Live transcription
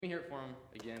Let me hear it for him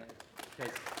again,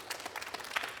 because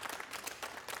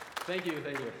thank you,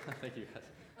 thank you guys.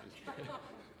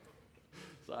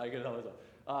 So I get all this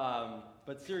up.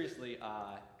 But seriously,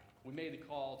 we made the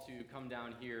call to come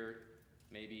down here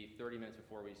maybe 30 minutes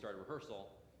before we started rehearsal,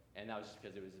 and that was just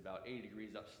because it was about 80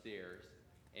 degrees upstairs.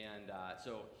 And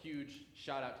so huge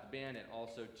shout out to the band and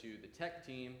also to the tech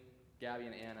team, Gabby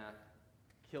and Anna,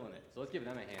 killing it. So let's give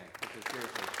them a hand, because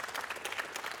seriously,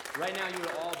 right now you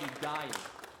would all be dying.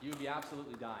 You would be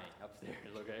absolutely dying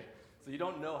upstairs, okay? So you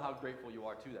don't know how grateful you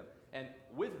are to them. And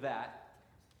with that,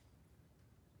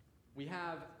 we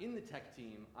have in the tech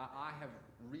team, I have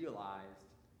realized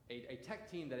a tech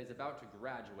team that is about to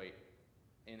graduate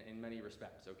in many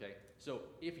respects, okay? So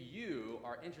if you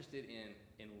are interested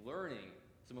in learning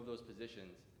some of those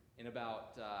positions in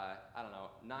about,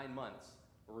 9 months,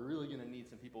 we're really gonna need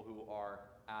some people who are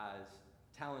as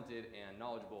talented and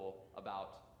knowledgeable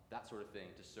about that sort of thing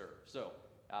to serve. So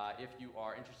if you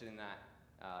are interested in that,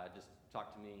 just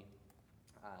talk to me,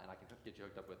 and I can get you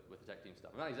hooked up with the tech team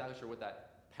stuff. I'm not exactly sure what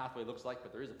that pathway looks like,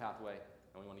 but there is a pathway,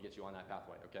 and we want to get you on that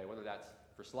pathway, okay? Whether that's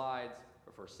for slides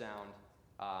or for sound.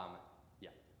 Yeah,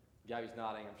 Gabby's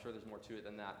nodding. I'm sure there's more to it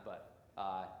than that, but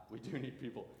we do need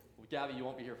people. Gabby, you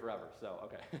won't be here forever, so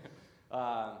okay.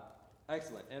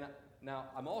 Excellent. And now,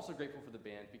 I'm also grateful for the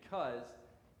band because,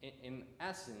 in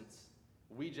essence,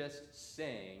 we just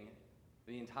sang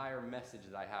the entire message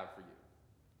that I have for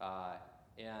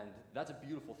you. And that's a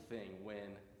beautiful thing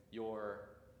when your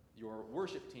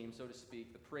worship team, so to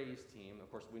speak, the praise team,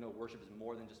 of course we know worship is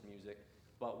more than just music,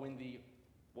 but when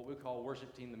what we call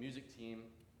worship team, the music team,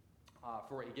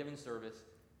 for a given service,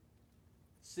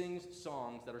 sings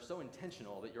songs that are so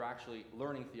intentional that you're actually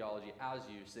learning theology as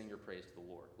you sing your praise to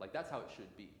the Lord. Like, that's how it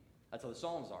should be. That's how the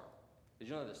Psalms are. Did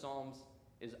you know that the Psalms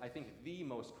is, I think, the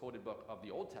most quoted book of the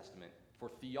Old Testament for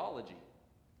theology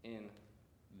in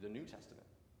the New Testament?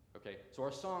 Okay, so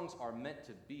our songs are meant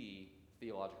to be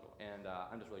theological, and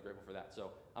I'm just really grateful for that.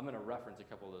 So I'm going to reference a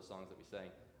couple of those songs that we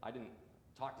sang. I didn't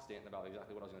talk to Stanton about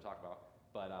exactly what I was going to talk about,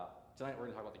 but tonight we're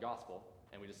going to talk about the gospel,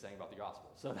 and we just sang about the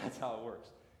gospel. So that's how it works.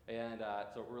 And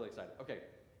so we're really excited. Okay,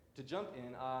 to jump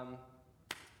in, I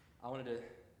wanted to,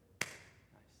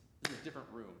 nice. This is a different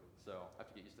room, so I have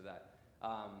to get used to that.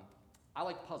 I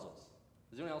like puzzles.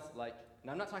 Does anyone else like,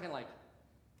 now I'm not talking like,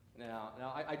 now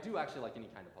I do actually like any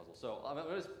kind of puzzle. So I'm going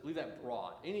to just leave that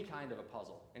broad. Any kind of a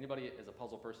puzzle. Anybody is a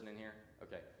puzzle person in here?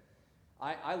 Okay.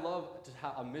 I love to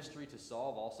have a mystery to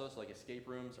solve also, so like escape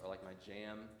rooms are like my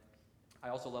jam. I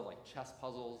also love like chess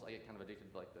puzzles. I get kind of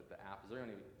addicted to like the app. Is there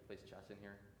anyone who plays chess in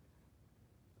here?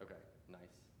 Okay,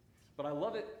 nice. But I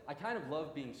love it. I kind of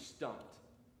love being stumped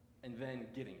and then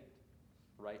getting it,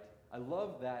 right? I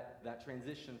love that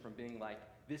transition from being like,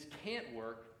 this can't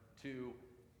work, to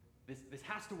this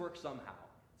has to work somehow.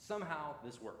 Somehow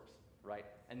this works, right?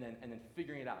 And then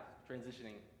figuring it out,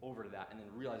 transitioning over to that, and then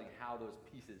realizing how those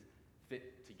pieces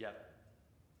fit together.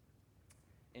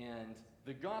 And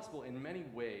the gospel, in many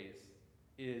ways,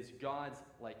 is God's,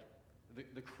 like,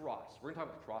 the cross. We're going to talk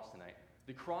about the cross tonight.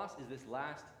 The cross is this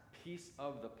last piece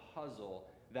of the puzzle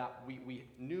that we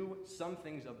knew some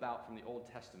things about from the Old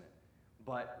Testament,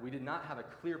 but we did not have a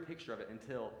clear picture of it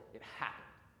until it happened.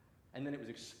 And then it was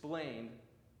explained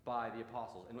by the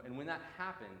apostles. And when that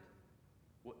happened,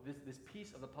 this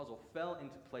piece of the puzzle fell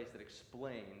into place that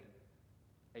explained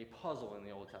a puzzle in the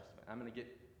Old Testament. I'm going to get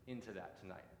into that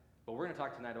tonight. But we're going to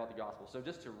talk tonight about the gospel. So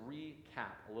just to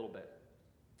recap a little bit.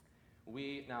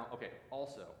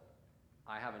 Also,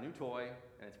 I have a new toy,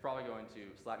 and it's probably going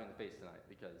to slap me in the face tonight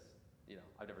because,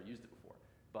 I've never used it before.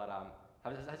 But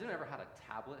has anyone ever had a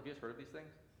tablet? Have you guys heard of these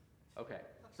things? Okay,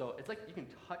 so it's like you can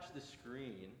touch the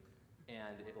screen,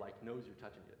 and it like knows you're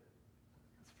touching it.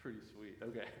 It's pretty sweet.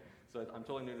 Okay, so I'm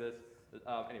totally new to this.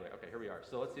 Anyway, okay, here we are.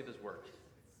 So let's see if this works.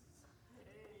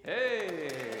 Hey!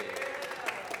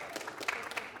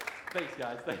 Thanks,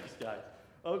 guys.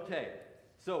 Okay,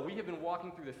 so we have been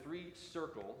walking through the 3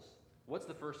 circles. What's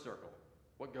the first circle?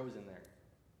 What goes in there?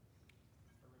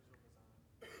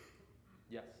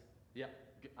 Yes. Yeah.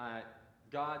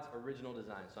 God's original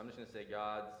design. So I'm just going to say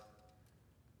God's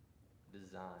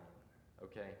design.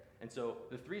 Okay? And so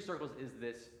the 3 circles is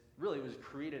this, really it was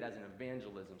created as an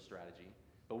evangelism strategy,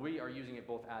 but we are using it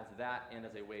both as that and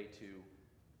as a way to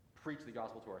preach the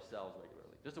gospel to ourselves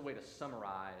regularly. Just a way to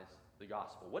summarize the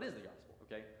gospel. What is the gospel?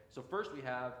 Okay? So first we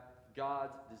have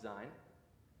God's design,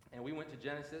 and we went to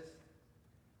Genesis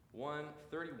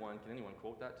 1:31. Can anyone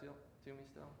quote that to me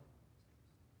still?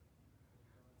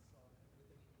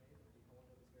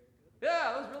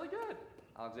 Yeah, that was really good.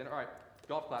 Alexander, all right.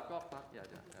 Golf clap. Yeah.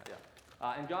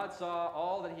 And God saw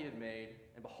all that he had made,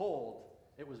 and behold,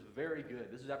 It was very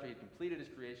good. This was after he had completed his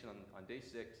creation on day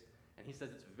 6, and he says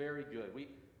it's very good. We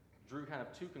drew kind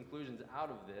of 2 conclusions out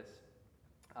of this.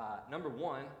 Number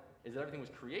 1 is that everything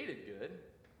was created good,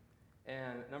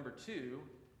 and number 2,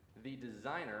 the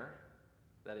designer,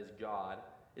 that is God,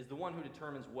 is the one who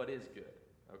determines what is good,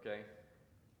 okay?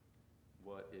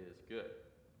 What is good.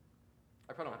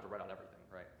 I probably don't have to write out everything,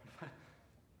 right?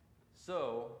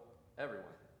 So, everyone.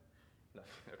 No,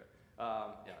 okay.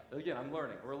 Yeah, again, I'm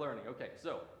learning. We're learning. Okay,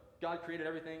 so God created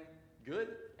everything good,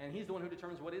 and he's the one who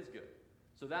determines what is good.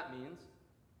 So that means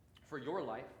for your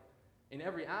life, in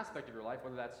every aspect of your life,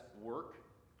 whether that's work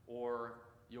or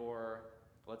your,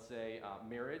 let's say,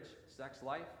 marriage, sex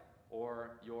life,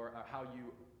 or your how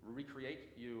you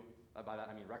recreate, by that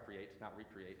I mean recreate, not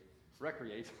recreate,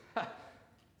 recreate.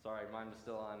 Sorry, mine was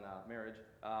still on marriage.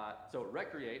 So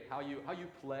recreate, how you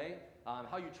play,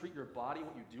 how you treat your body,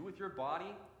 what you do with your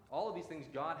body, all of these things,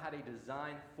 God had a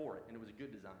design for it, and it was a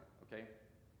good design, okay?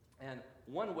 And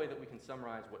one way that we can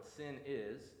summarize what sin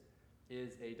is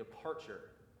a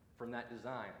departure from that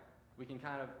design. We can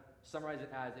kind of summarize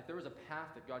it as if there was a path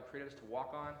that God created us to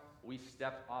walk on, we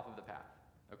stepped off of the path,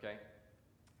 okay?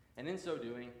 And in so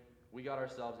doing, we got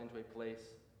ourselves into a place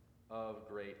of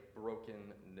great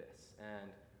brokenness. And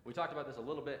we talked about this a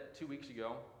little bit 2 weeks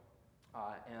ago,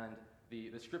 and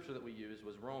the scripture that we used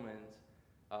was Romans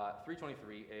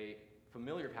 3:23, a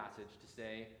familiar passage to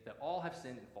say that all have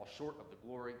sinned and fall short of the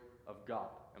glory of God.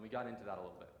 And we got into that a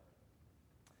little bit.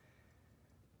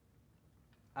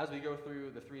 As we go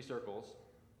through the 3 circles,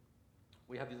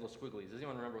 we have these little squigglies. Does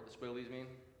anyone remember what the squigglies mean?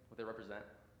 What they represent?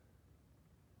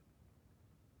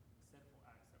 Sinful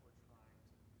acts that we're trying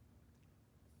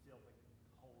to fill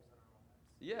the holes in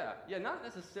our lives. Yeah, not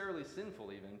necessarily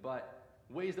sinful even, but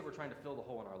ways that we're trying to fill the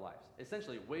hole in our lives.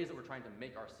 Essentially, ways that we're trying to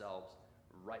make ourselves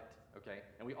right, okay?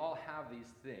 And we all have these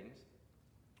things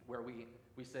where we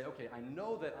say, okay, I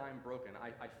know that I'm broken.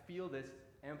 I feel this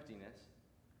emptiness,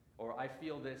 or I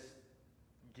feel this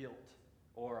guilt,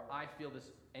 or I feel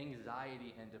this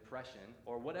anxiety and depression,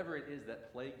 or whatever it is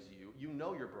that plagues you. You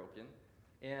know you're broken,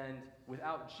 and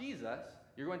without Jesus,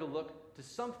 you're going to look to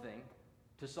something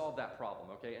to solve that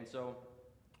problem, okay? And so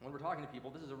when we're talking to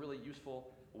people, this is a really useful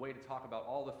way to talk about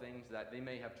all the things that they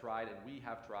may have tried, and we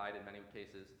have tried in many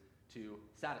cases, to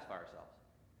satisfy ourselves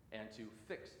and to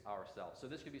fix ourselves. So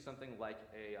this could be something like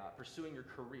pursuing your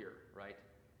career, right?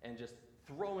 And just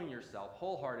throwing yourself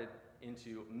wholehearted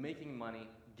into making money,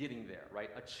 getting there, right?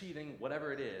 Achieving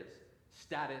whatever it is,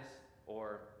 status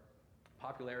or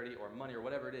popularity or money or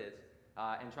whatever it is,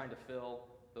 and trying to fill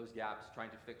those gaps,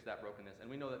 trying to fix that brokenness. And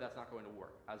we know that that's not going to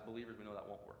work. As believers, we know that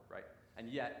won't work, right? And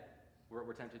yet,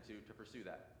 we're tempted to pursue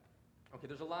that. Okay,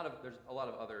 there's a lot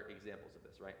of other examples of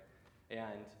this, right?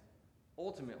 And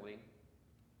ultimately,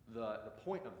 the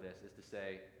point of this is to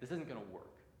say, this isn't going to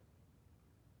work,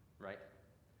 right?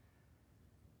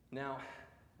 Now,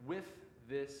 with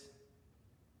this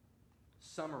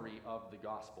summary of the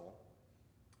gospel,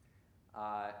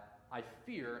 I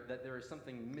fear that there is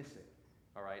something missing,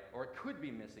 all right? Or it could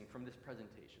be missing from this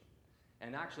presentation.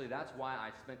 And actually, that's why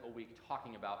I spent a week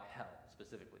talking about hell,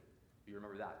 specifically. You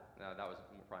remember that? That was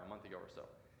probably a month ago or so.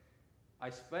 I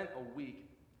spent a week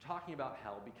talking about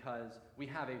hell because we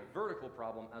have a vertical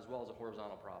problem as well as a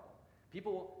horizontal problem.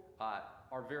 People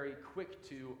are very quick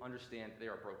to understand they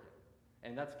are broken.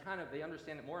 And that's they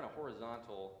understand it more in a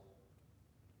horizontal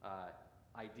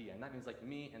idea. And that means like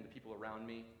me and the people around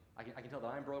me, I can tell that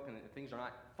I'm broken and things are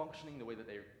not functioning the way that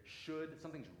they should.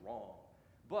 Something's wrong.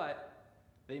 But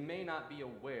they may not be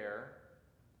aware,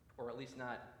 or at least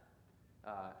not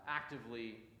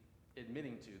actively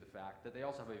admitting to the fact that they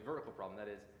also have a vertical problem. That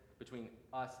is, between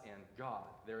us and God,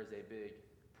 there is a big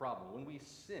problem. When we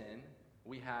sin,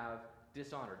 we have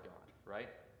dishonored God, right?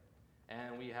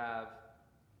 And we have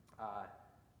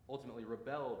ultimately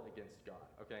rebelled against God,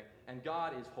 okay? And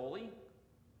God is holy,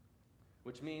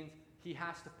 which means he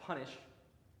has to punish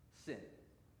sin.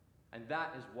 And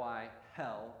that is why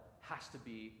hell has to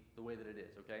be the way that it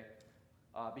is, okay?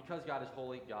 Because God is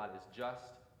holy, God is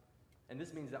just. And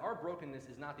this means that our brokenness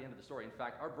is not the end of the story. In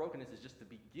fact, our brokenness is just the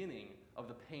beginning of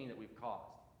the pain that we've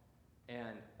caused.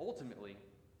 And ultimately,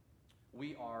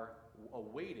 we are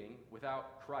awaiting,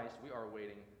 without Christ, we are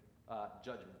awaiting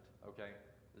judgment, okay?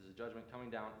 This is judgment coming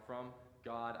down from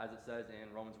God, as it says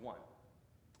in Romans 1.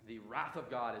 The wrath of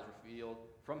God is revealed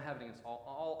from heaven against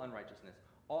all unrighteousness,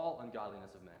 all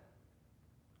ungodliness of men.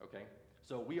 Okay?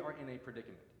 So we are in a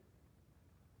predicament.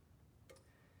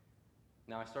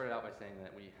 Now, I started out by saying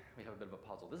that we have a bit of a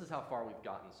puzzle. This is how far we've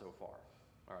gotten so far.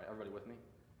 All right, everybody with me?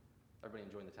 Everybody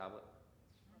enjoying the tablet?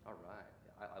 All right.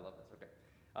 Yeah, I love this. Okay.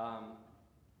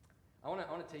 I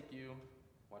want to take you,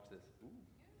 watch this. Ooh.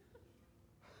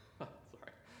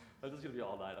 This is going to be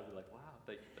all night. I'll be like, wow,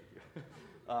 thank you.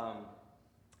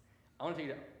 I want to take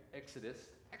you to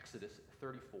Exodus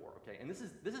 34, okay? And this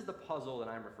is the puzzle that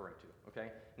I'm referring to,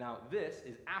 okay? Now, this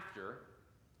is after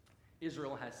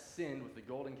Israel has sinned with the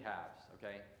golden calves,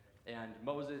 okay? And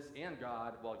Moses and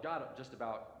God, well, God just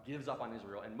about gives up on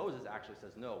Israel, and Moses actually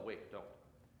says, no, wait, don't.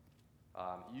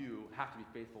 You have to be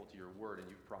faithful to your word, and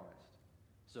you've promised.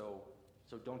 So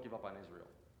don't give up on Israel.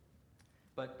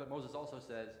 But Moses also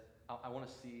says, I want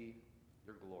to see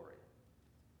your glory.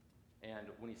 And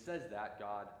when he says that,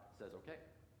 God says, okay,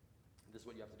 this is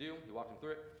what you have to do. He walks him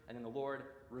through it, and then the Lord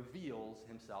reveals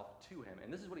himself to him.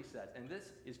 And this is what he says. And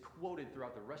this is quoted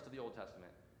throughout the rest of the Old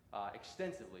Testament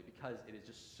extensively because it is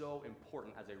just so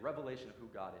important as a revelation of who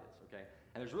God is, okay?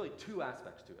 And there's really two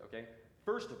aspects to it, okay?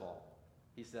 First of all,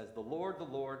 he says, the Lord,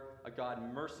 a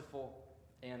God merciful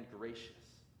and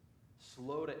gracious,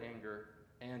 slow to anger,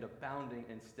 and abounding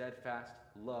in steadfast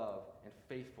love and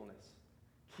faithfulness,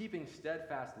 keeping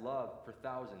steadfast love for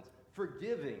thousands,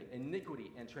 forgiving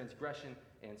iniquity and transgression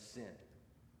and sin.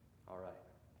 All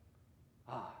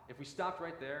right. If we stopped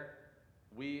right there,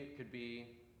 we could be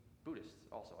Buddhists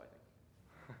also, I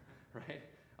think.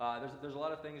 Right? There's a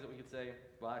lot of things that we could say.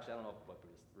 Well, actually, I don't know what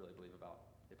Buddhists really believe about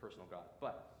a personal God.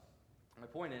 But my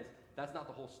point is, that's not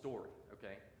the whole story,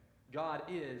 okay? God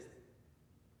is,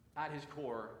 at his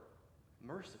core,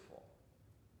 merciful.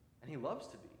 And he loves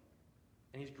to be.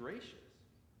 And he's gracious.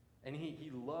 And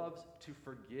he loves to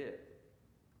forgive.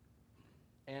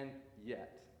 And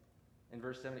yet, in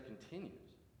verse 7 it continues,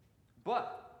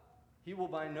 but he will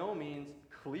by no means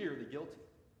clear the guilty,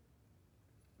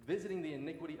 visiting the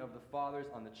iniquity of the fathers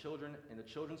on the children and the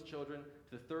children's children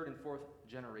to the third and fourth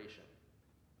generation.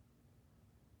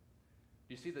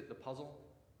 Do you see the puzzle?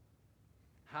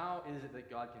 How is it that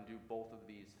God can do both of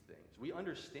these things? We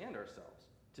understand ourselves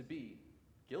to be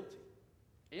guilty,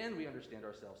 and we understand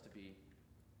ourselves to be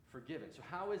forgiven. So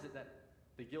how is it that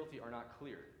the guilty are not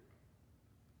cleared,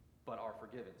 but are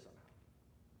forgiven somehow,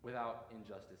 without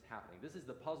injustice happening? This is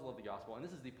the puzzle of the gospel, and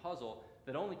this is the puzzle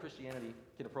that only Christianity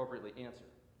can appropriately answer.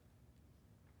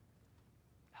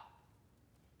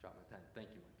 Drop my pen. Thank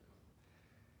you,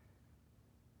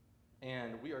 Mike.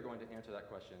 And we are going to answer that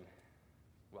question.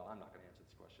 Well, I'm not going to answer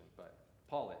this question, but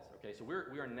Paul is. Okay, so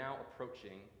we are now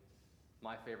approaching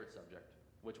my favorite subject,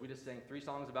 which we just sang 3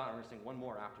 songs about, and we're going to sing one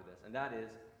more after this, and that is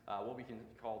what we can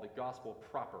call the gospel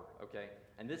proper, okay?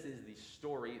 And this is the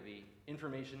story, the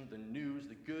information, the news,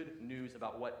 the good news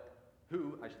about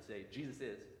who Jesus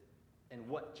is, and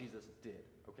what Jesus did,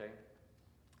 okay?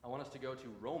 I want us to go to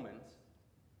Romans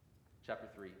chapter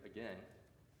 3 again,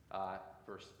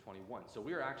 verse 21. So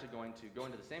we are actually going to go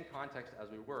into the same context as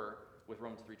we were with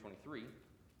Romans 3:23,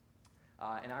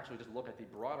 and actually just look at the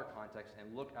broader context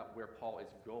and look at where Paul is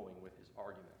going with his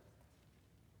argument.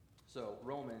 So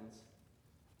Romans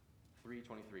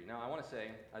 3:23. Now I want to say,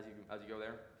 as you go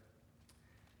there,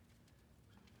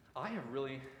 I've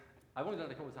only done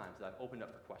it a couple of times that I've opened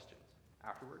up for questions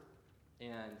afterward,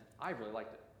 and I really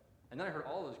liked it. And then I heard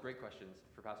all those great questions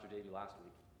for Pastor Davey last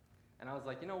week, and I was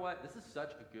like, you know what? This is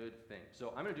such a good thing.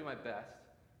 So I'm going to do my best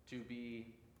to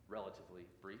be relatively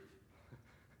brief.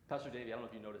 Pastor Davey, I don't know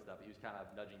if you noticed that, but he was kind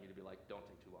of nudging me to be like, don't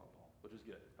take too long, Paul, which was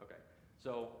good. Okay.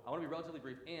 So I want to be relatively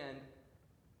brief and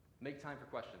make time for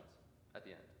questions at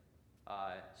the end.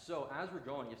 So as we're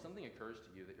going, if something occurs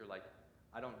to you that you're like,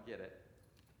 I don't get it,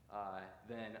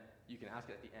 then you can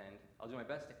ask it at the end. I'll do my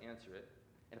best to answer it.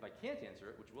 And if I can't answer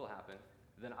it, which will happen,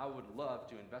 then I would love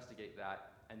to investigate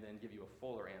that and then give you a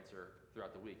fuller answer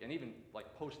throughout the week. And even like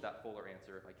post that fuller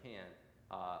answer if I can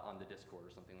on the Discord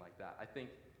or something like that. I think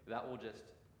that will just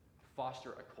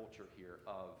foster a culture here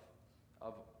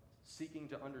of seeking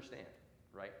to understand,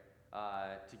 right,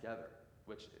 together,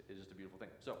 which is just a beautiful thing.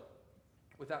 So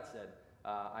with that said,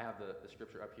 I have the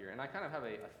scripture up here, and I kind of have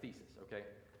a thesis, okay?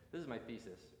 This is my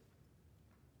thesis.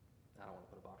 I don't want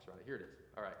to put a box around it. Here it is.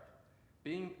 All right.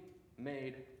 Being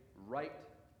made right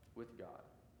with God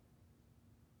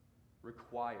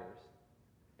requires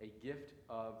a gift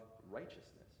of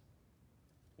righteousness,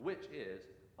 which is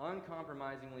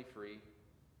uncompromisingly free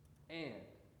and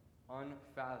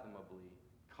unfathomably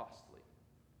costly.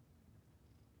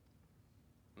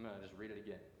 I'm going to just read it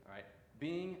again, all right?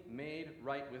 Being made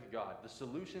right with God, the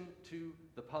solution to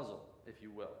the puzzle, if you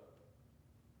will.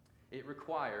 It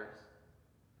requires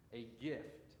a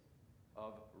gift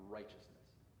of righteousness,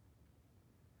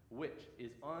 which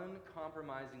is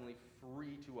uncompromisingly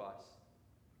free to us,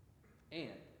 and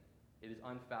it is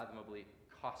unfathomably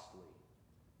costly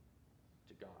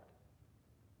to God.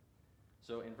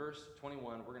 So in verse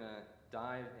 21, we're going to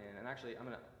dive in, and actually I'm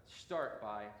going to start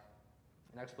by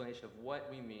an explanation of what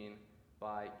we mean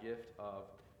by gift of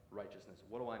righteousness.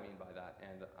 What do I mean by that?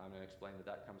 And I'm going to explain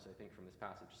that comes, I think, from this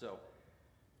passage. So,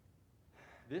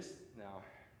 this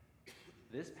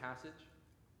passage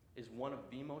is one of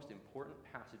the most important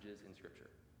passages in Scripture.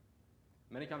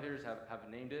 Many commentators have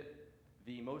named it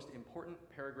the most important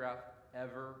paragraph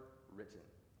ever written.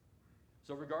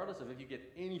 So regardless of if you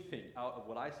get anything out of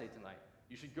what I say tonight,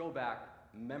 you should go back,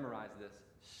 memorize this,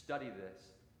 study this,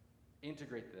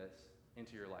 integrate this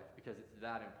into your life, because it's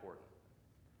that important.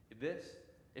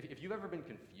 If you've ever been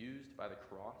confused by the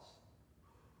cross,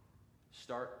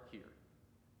 start here.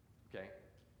 Okay?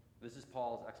 This is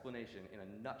Paul's explanation in a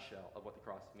nutshell of what the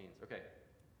cross means. Okay.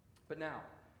 But now,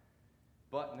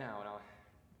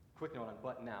 quick note on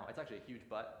but now. It's actually a huge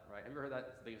but, right? Have you ever heard that?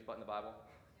 It's the biggest but in the Bible?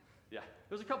 Yeah.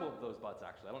 There's a couple of those buts,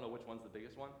 actually. I don't know which one's the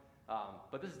biggest one.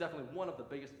 But this is definitely one of the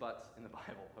biggest buts in the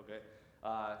Bible, okay?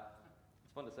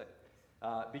 It's fun to say.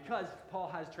 Because Paul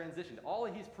has transitioned. All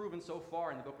he's proven so far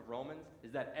in the book of Romans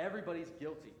is that everybody's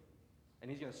guilty. And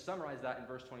he's going to summarize that in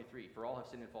verse 23. For all have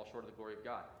sinned and fall short of the glory of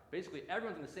God. Basically,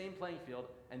 everyone's in the same playing field,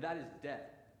 and that is dead.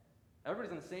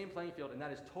 Everybody's in the same playing field, and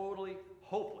that is totally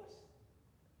hopeless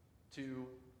to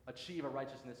achieve a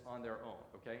righteousness on their own,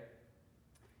 okay?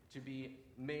 To be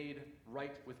made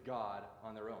right with God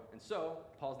on their own. And so,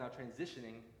 Paul's now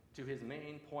transitioning to his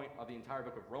main point of the entire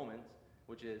book of Romans,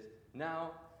 which is,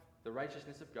 now the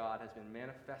righteousness of God has been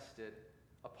manifested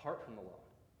apart from the law.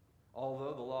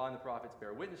 Although the law and the prophets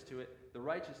bear witness to it, the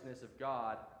righteousness of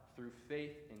God through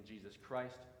faith in Jesus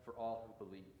Christ for all who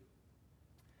believe.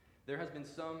 There has been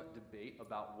some debate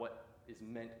about what is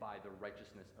meant by the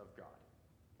righteousness of God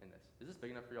in this. Is this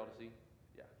big enough for y'all to see?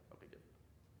 Yeah, okay, good.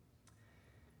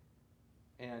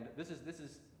 And this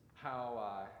is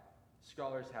how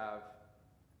scholars have,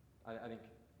 I think,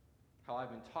 how I've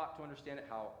been taught to understand it,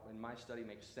 how in my study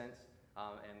makes sense,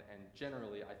 and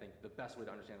generally, I think, the best way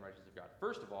to understand the righteousness of God.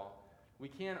 First of all, we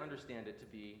can understand it to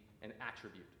be an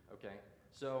attribute, okay?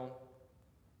 So,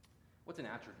 what's an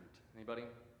attribute? Anybody? It's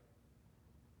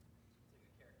like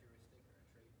a characteristic or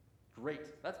a trait.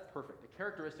 Great. That's perfect. A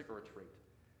characteristic or a trait.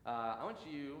 I want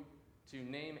you to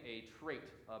name a trait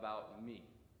about me.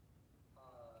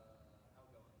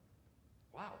 Outgoing.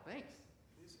 Wow, thanks.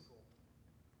 Musical.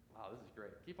 Wow, this is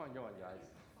great. Keep on going, guys.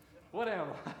 What am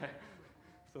I?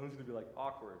 Someone's going to be like,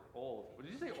 awkward, old. What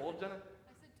did you say, old, Jenna?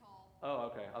 I said tall.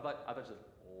 Oh, okay. I thought you said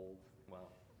old.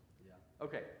 Well, yeah.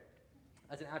 Okay.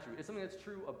 That's an attribute. It's something that's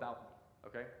true about me,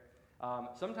 okay?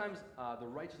 Sometimes the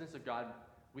righteousness of God,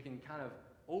 we can kind of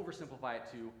oversimplify it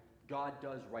to God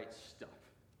does right stuff,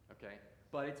 okay?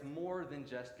 But it's more than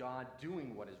just God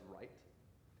doing what is right.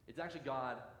 It's actually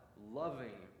God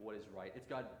loving what is right. It's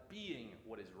God being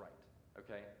what is right,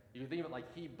 okay? You can think of it like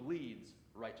he bleeds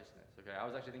righteousness, okay? I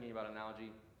was actually thinking about an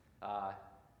analogy.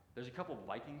 There's a couple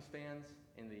Vikings fans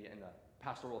in the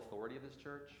pastoral authority of this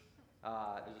church.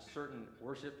 There's a certain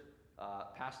worship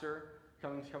pastor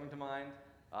coming to mind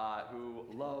who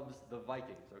loves the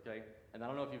Vikings, okay? And I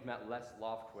don't know if you've met Les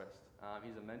Lofquist.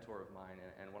 He's a mentor of mine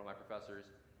and one of my professors,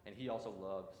 and he also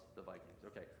loves the Vikings,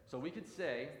 okay? So we could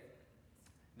say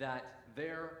that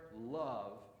their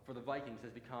love for the Vikings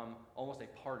has become almost a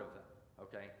part of them,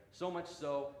 okay? So much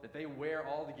so that they wear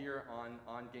all the gear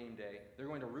on game day. They're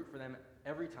going to root for them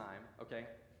every time, okay?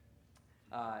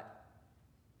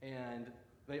 And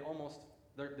they're almost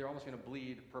going to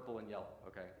bleed purple and yellow,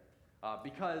 okay?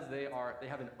 Because they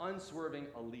have an unswerving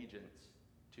allegiance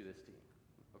to this team,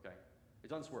 okay?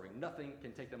 It's unswerving. Nothing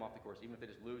can take them off the course, even if they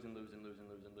just lose and lose and lose and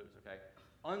lose and lose, okay?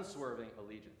 Unswerving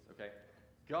allegiance, okay?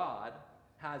 God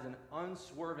has an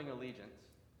unswerving allegiance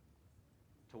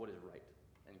to what is right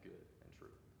and good and true.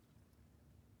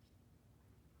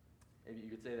 Maybe you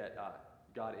could say that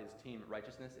God is team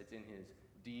righteousness. It's in his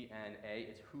DNA.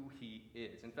 It's who he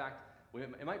is. In fact,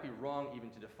 it might be wrong even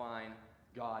to define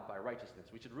God by righteousness.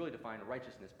 We should really define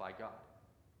righteousness by God.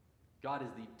 God is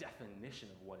the definition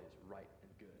of what is right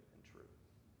and good and true.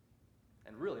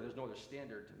 And really, there's no other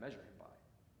standard to measure him by.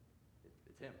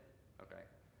 It's him, okay?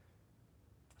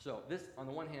 So this, on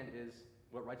the one hand, is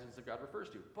what righteousness of God refers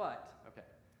to. But, okay,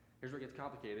 here's where it gets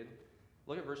complicated.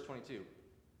 Look at verse 22.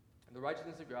 The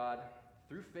righteousness of God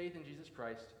through faith in Jesus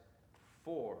Christ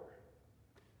for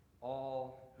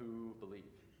all who believe.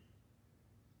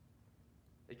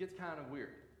 It gets kind of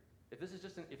weird. If it's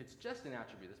just an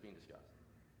attribute that's being discussed,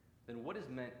 then what is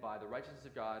meant by the righteousness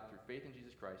of God through faith in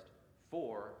Jesus Christ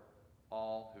for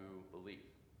all who believe?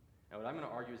 And what I'm going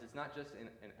to argue is it's not just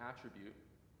an attribute,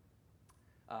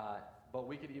 but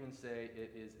we could even say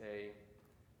it is a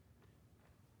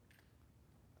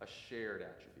shared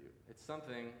attribute. It's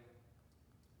something.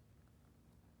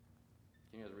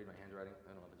 Can you guys read my handwriting? I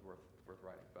don't know if it's worth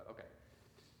writing, but okay.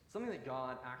 Something that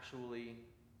God actually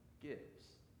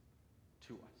gives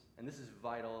to us. And this is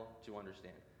vital to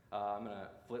understand. I'm going to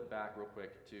flip back real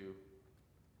quick to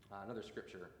another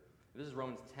scripture. This is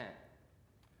Romans 10.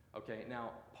 Okay,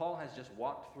 now, Paul has just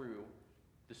walked through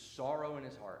the sorrow in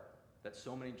his heart that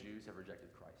so many Jews have rejected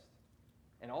Christ.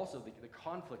 And also the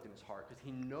conflict in his heart, because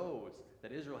he knows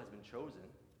that Israel has been chosen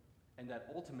and that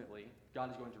ultimately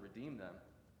God is going to redeem them.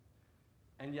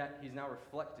 And yet he's now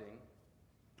reflecting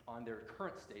on their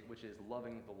current state, which is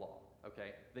loving the law.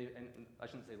 Okay? And I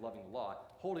shouldn't say loving the law,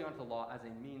 holding on to the law as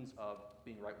a means of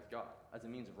being right with God, as a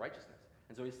means of righteousness.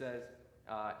 And so he says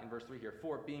in verse 3 here,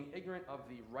 for being ignorant of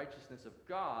the righteousness of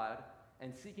God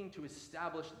and seeking to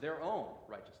establish their own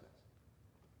righteousness,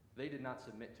 they did not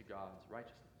submit to God's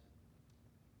righteousness.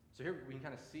 So here we can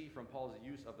kind of see from Paul's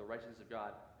use of the righteousness of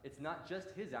God, it's not just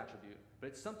his attribute, but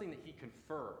it's something that he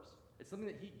confers. It's something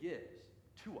that he gives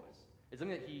to us. It's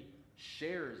something that he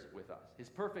shares with us. His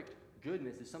perfect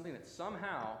goodness is something that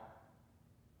somehow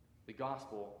the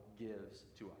gospel gives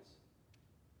to us.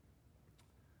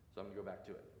 So I'm going to go back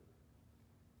to it.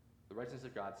 The righteousness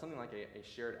of God, something like a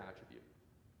shared attribute.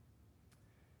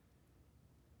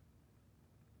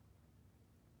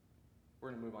 We're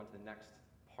going to move on to the next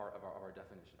part of our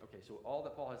definition. Okay, so all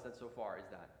that Paul has said so far is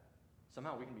that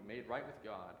somehow we can be made right with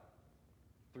God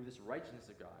through this righteousness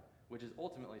of God, which is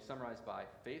ultimately summarized by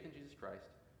faith in Jesus Christ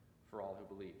for all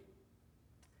who believe.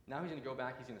 Now he's going to go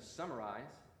back, he's going to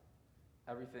summarize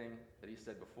everything that he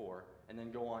said before, and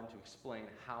then go on to explain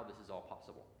how this is all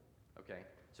possible. Okay?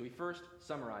 So he first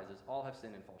summarizes, all have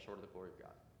sinned and fall short of the glory of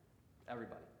God.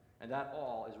 Everybody. And that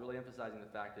all is really emphasizing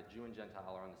the fact that Jew and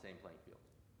Gentile are on the same playing field.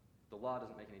 The law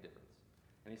doesn't make any difference.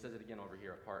 And he says it again over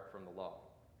here, apart from the law.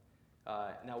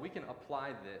 Now we can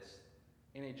apply this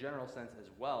in a general sense as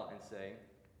well and say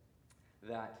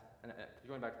that, and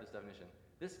going back to this definition,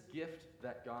 this gift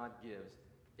that God gives,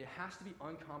 it has to be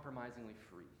uncompromisingly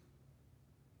free.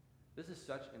 This is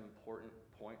such an important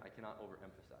point, I cannot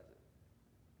overemphasize it.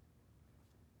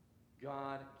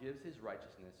 God gives his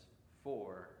righteousness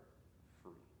for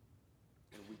free.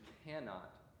 And we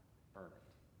cannot earn it.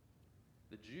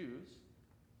 The Jews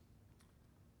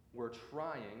were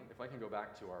trying, if I can go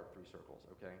back to our three circles,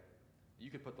 okay? You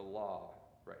could put the law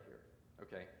right here,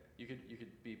 okay? You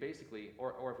could be basically,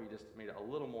 or if we just made it a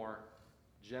little more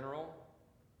general,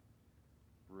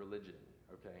 religion,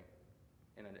 okay?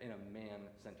 In a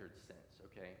man-centered sense,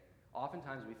 okay?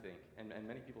 Oftentimes we think, and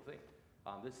many people think,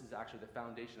 this is actually the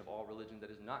foundation of all religion that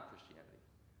is not Christianity.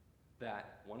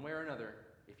 That one way or another,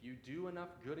 if you do enough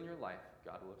good in your life,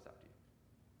 God will accept you.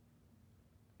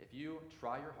 If you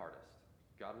try your hardest,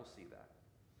 God will see that,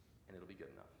 and it'll be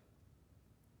good enough.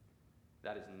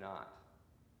 That is not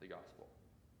the gospel.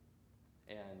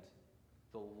 And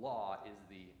the law is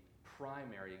the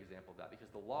primary example of that, because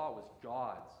the law was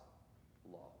God's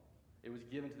law. It was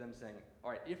given to them saying, all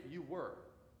right, if you were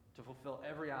to fulfill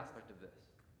every aspect of this,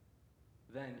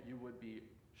 then you would be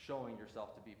showing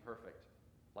yourself to be perfect,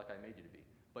 like I made you to be.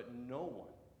 But no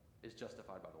one is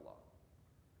justified by the law.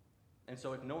 And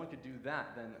so if no one could do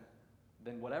that,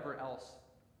 then whatever else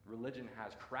religion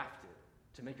has crafted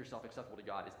to make yourself acceptable to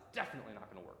God is definitely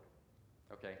not going to work.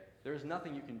 Okay? There is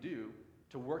nothing you can do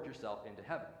to work yourself into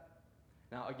heaven.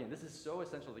 Now, again, this is so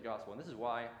essential to the gospel, and this is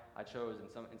why I chose,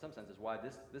 in some senses, why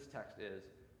this text is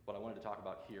what I wanted to talk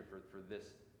about here for this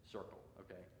circle,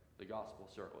 okay? The gospel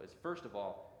circle is, first of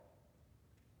all,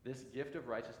 this gift of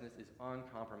righteousness is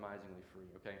uncompromisingly free,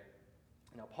 okay?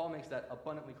 Now, Paul makes that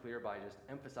abundantly clear by just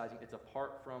emphasizing it's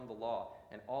apart from the law,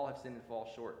 and all have sinned and fall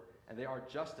short, and they are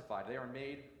justified. They are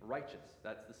made righteous.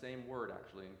 That's the same word,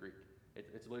 actually, in Greek.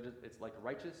 It's like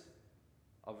righteous,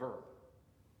 a verb.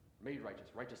 Made righteous,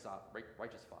 righteousify,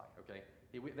 okay?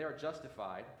 They are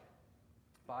justified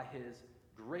by his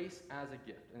grace as a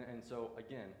gift. And so,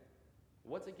 again,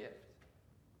 what's a gift?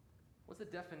 What's the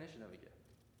definition of a gift?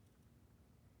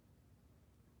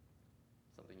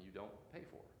 Something you don't pay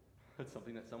for. It's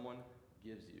something that someone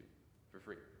gives you for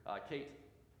free. Kate,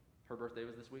 her birthday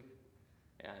was this week,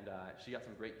 and she got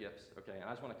some great gifts, okay? And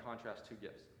I just want to contrast two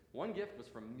gifts. One gift was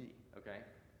from me, okay?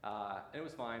 And it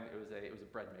was fine. It was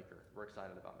a bread maker. We're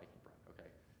excited about making bread, okay?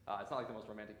 It's not like the most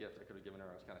romantic gift I could have given her.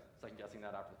 I was kind of second-guessing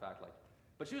that after the fact,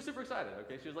 but she was super excited,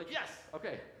 okay? She was like, yes,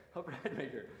 okay, a bread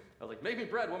maker. I was like, make me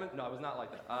bread, woman. No, it was not like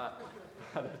that.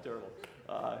 That's terrible.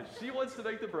 She wants to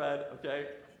make the bread, okay?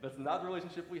 That's not the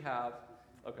relationship we have.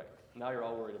 Okay, now you're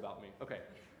all worried about me. Okay.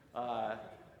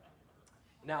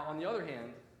 Now, on the other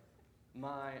hand,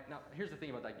 now, here's the thing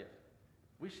about that gift.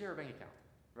 We share a bank account,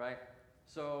 right?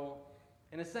 So,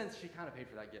 in a sense, she kind of paid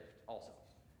for that gift also.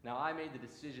 Now, I made the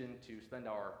decision to spend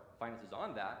our finances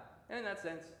on that, and in that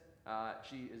sense,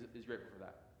 she is grateful for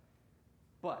that.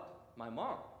 But my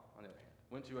mom on the other hand,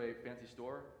 went to a fancy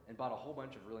store and bought a whole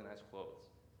bunch of really nice clothes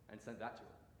and sent that to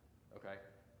her, okay?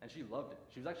 And she loved it.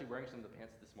 She was actually wearing some of the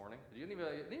pants this morning. Did any of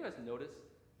you guys notice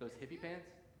those hippie pants?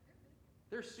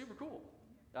 They're super cool.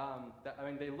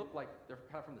 They look like they're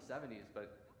kind of from the 70s,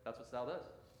 but that's what style does.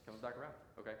 Comes back around,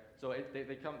 okay? So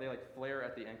they like flare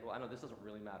at the ankle. I know this doesn't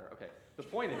really matter, okay? The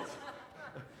point is,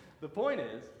 the point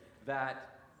is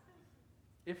that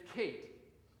if Kate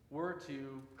were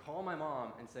to call my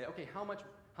mom and say, okay, how much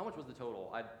was the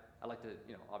total? I'd like to,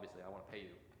 obviously I want to pay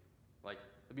you. Like,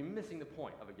 it'd be missing the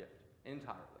point of a gift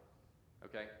entirely,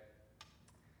 okay?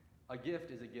 A gift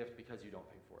is a gift because you don't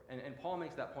pay for it. And Paul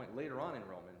makes that point later on in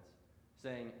Romans,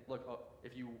 saying, look,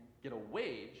 if you get a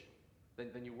wage,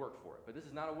 then you work for it. But this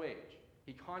is not a wage.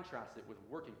 He contrasts it with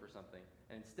working for something,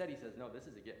 and instead he says, no, this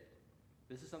is a gift.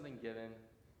 This is something given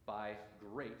by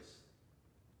grace,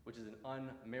 which is an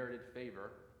unmerited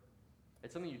favor.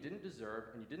 It's something you didn't deserve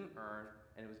and you didn't earn,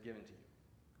 and it was given to you,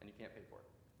 and you can't pay for it.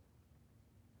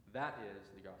 That is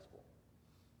the gospel.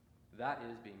 That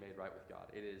is being made right with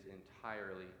God. It is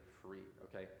entirely free,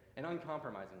 okay? And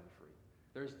uncompromisingly free.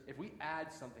 If we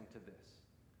add something to this,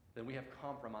 then we have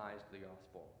compromised the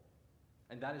gospel.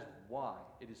 And that is why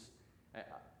it is,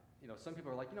 some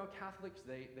people are like, Catholics,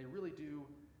 they really do,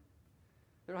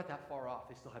 they're not that far off.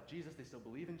 They still have Jesus. They still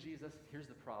believe in Jesus. Here's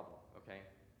the problem, okay?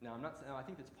 Now, I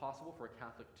think it's possible for a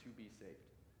Catholic to be saved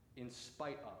in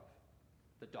spite of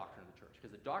the doctrine of the church.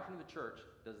 Because the doctrine of the church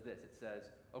does this. It says,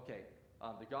 okay,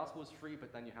 the gospel is free,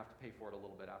 but then you have to pay for it a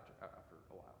little bit after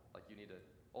a while. Like you need to,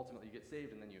 ultimately you get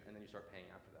saved and then you start paying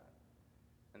after that.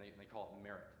 And they call it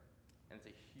merit. And it's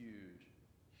a huge,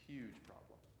 huge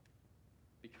problem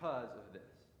because of this.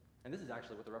 And this is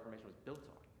actually what the Reformation was built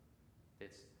on.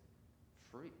 It's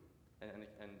free. And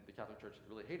the Catholic Church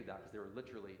really hated that because they were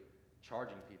literally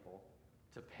charging people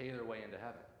to pay their way into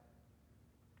heaven.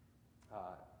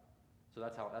 So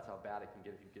that's how bad it can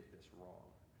get if you get this wrong.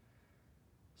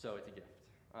 So it's a gift.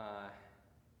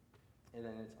 And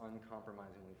then it's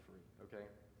uncompromisingly free, okay?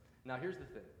 Now here's the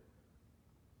thing.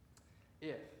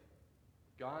 If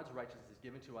God's righteousness is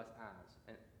given to us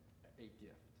as a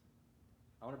gift,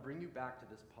 I want to bring you back to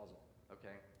this puzzle,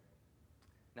 okay?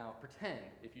 Now pretend,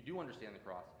 if you do understand the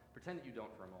cross, pretend that you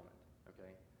don't for a moment,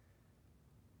 okay?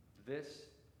 This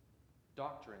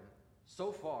doctrine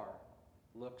so far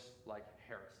looks like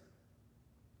heresy,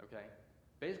 okay?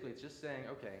 Basically, it's just saying,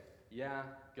 okay, yeah,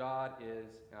 God is,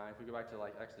 if we go back to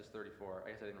like Exodus 34,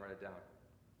 I guess I didn't write it down.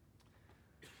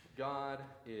 God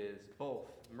is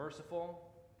both merciful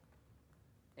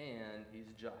and he's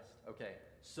just. Okay,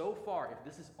 so far, if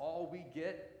this is all we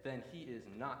get, then he is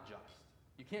not just.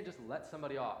 You can't just let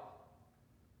somebody off.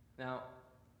 Now,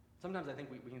 sometimes I think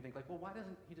we can think like, well, why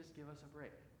doesn't he just give us a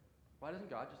break? Why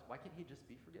can't he just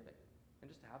be forgiving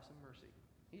and just have some mercy?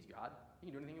 He's God. He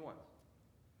can do anything he wants.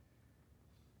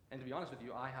 And to be honest with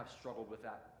you, I have struggled with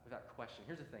that question.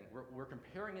 Here's the thing. We're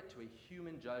comparing it to a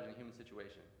human judge in a human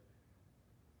situation.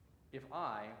 If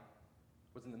I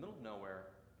was in the middle of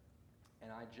nowhere and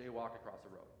I jaywalk across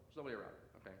the road, there's nobody around,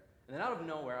 okay? And then out of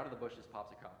nowhere, out of the bushes,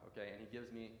 pops a cop, okay? And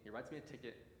he writes me a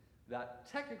ticket that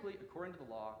technically, according to the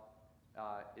law,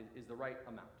 is the right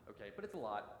amount, okay? But it's a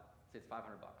lot. Say it's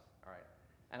 $500, all right?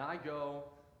 And I go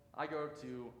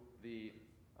to the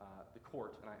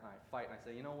court and I fight and I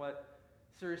say, you know what?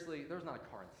 Seriously, there's not a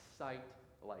car in sight.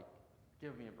 Like,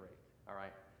 give me a break, all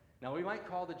right? Now, we might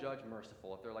call the judge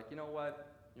merciful if they're like, you know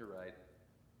what? You're right.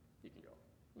 You can go.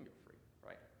 You can go free,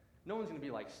 right? No one's going to be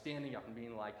like standing up and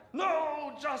being like,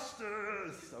 no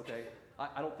justice, okay?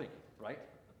 I don't think, right?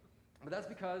 But that's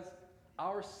because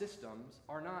our systems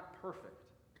are not perfect.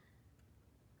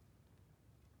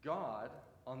 God,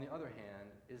 on the other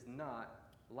hand, is not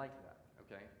like that,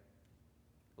 okay?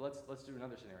 Let's do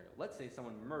another scenario. Let's say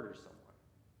someone murders someone.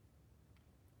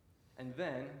 And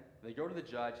then they go to the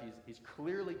judge. He's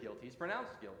clearly guilty. He's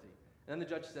pronounced guilty. And then the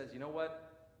judge says, you know what?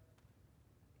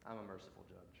 I'm a merciful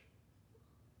judge.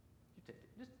 You take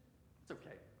it. It's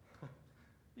okay.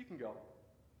 You can go.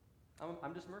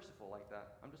 I'm just merciful like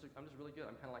that. I'm just really good.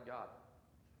 I'm kind of like God.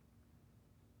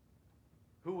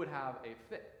 Who would have a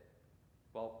fit?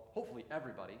 Well, hopefully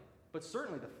everybody, but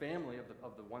certainly the family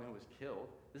of the one who was killed.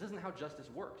 This isn't how justice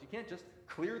works. You can't just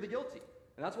clear the guilty.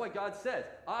 And that's why God says,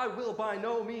 I will by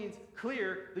no means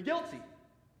clear the guilty.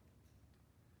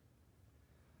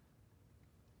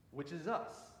 Which is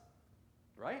us,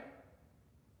 right?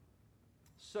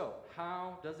 So,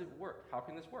 how does it work? How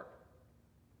can this work?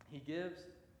 He gives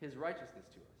his righteousness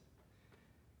to us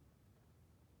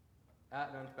at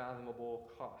an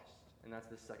unfathomable cost. And that's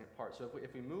the second part. So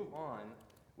if we move on,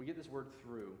 we get this word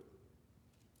through.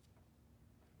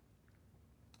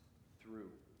 Through.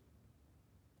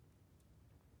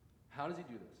 How does he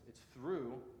do this? It's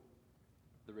through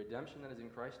the redemption that is in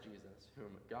Christ Jesus,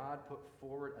 whom God put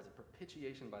forward as a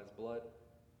propitiation by his blood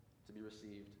to be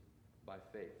received by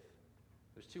faith.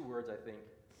 There's two words, I think,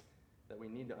 that we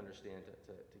need to understand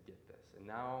to get this. And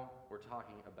now we're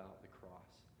talking about the cross.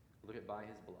 Look at by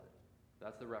his blood.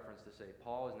 That's the reference to say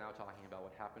Paul is now talking about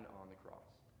what happened on the cross.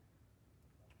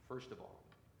 First of all,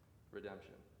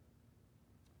 redemption.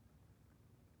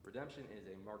 Redemption is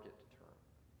a market term.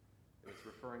 It's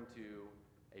referring to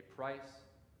a price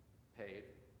paid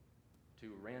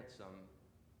to ransom,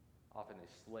 often a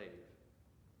slave,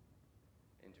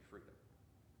 into freedom.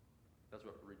 That's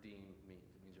what redeem means.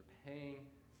 It means you're paying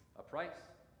a price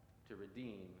to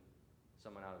redeem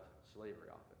someone out of slavery,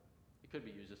 often. It could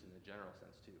be used just in the general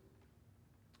sense, too,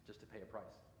 just to pay a price.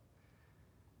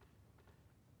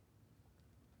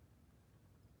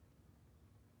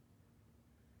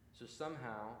 So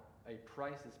somehow, a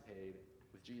price is paid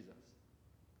with Jesus.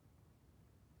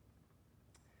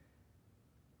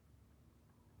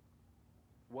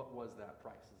 What was that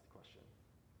price is the question.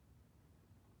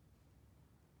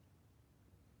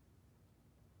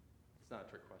 It's not a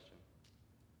trick question.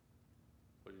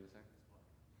 What did you say?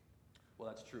 Well,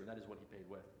 that's true. That is what he paid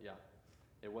with. Yeah.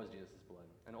 It was Jesus' blood.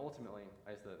 And ultimately,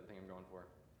 I guess the thing I'm going for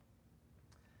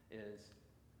is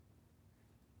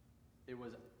it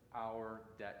was our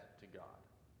debt to God.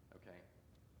 Okay?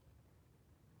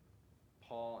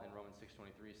 Paul in Romans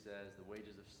 6:23 says the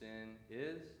wages of sin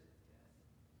is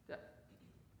death.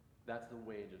 That's the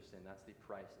wage of sin. That's the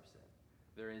price of sin.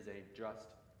 There is a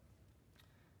just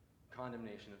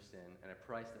condemnation of sin and a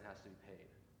price that has to be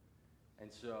paid.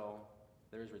 And so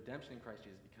there is redemption in Christ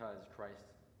Jesus because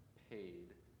Christ paid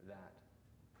that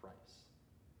price.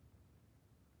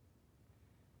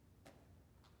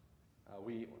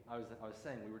 I was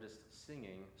saying we were just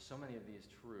singing so many of these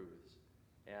truths,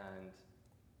 and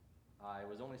I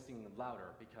was only singing them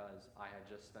louder because I had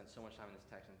just spent so much time in this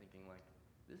text and thinking, like,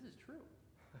 this is true.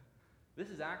 This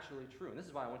is actually true, and this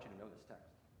is why I want you to know this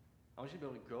text. I want you to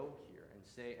be able to go here and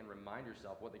say and remind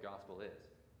yourself what the gospel is.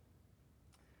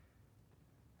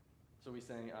 So we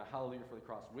sang, hallelujah for the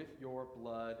cross. With your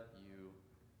blood you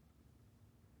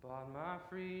bought my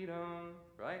freedom,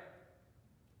 right?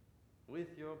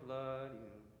 With your blood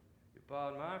you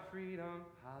bought my freedom.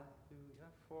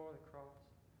 Hallelujah for the cross.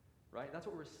 Right? That's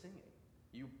what we're singing.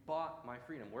 You bought my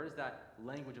freedom. Where does that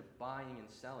language of buying and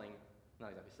selling, not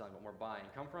exactly selling, but more buying,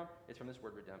 come from? It's from this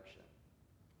word redemption.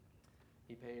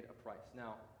 He paid a price.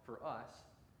 Now, for us,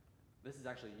 this is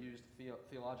actually used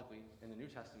theologically in the New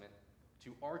Testament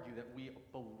to argue that we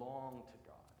belong to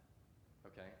God.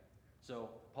 Okay? So,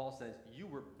 Paul says, you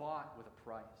were bought with a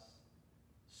price.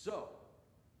 So,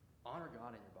 honor God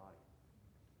in your body.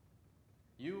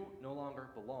 You no longer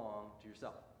belong to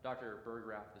yourself. Dr.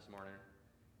 Berggraf this morning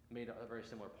made a very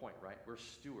similar point, right? We're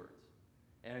stewards.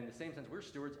 And in the same sense, we're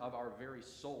stewards of our very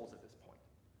souls at this point.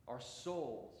 Our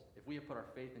souls, if we have put our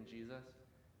faith in Jesus,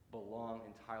 belong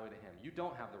entirely to him. You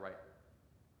don't have the right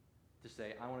to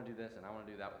say, I want to do this and I want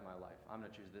to do that with my life. I'm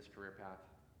going to choose this career path.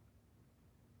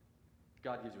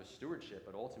 God gives you a stewardship,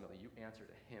 but ultimately you answer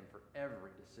to him for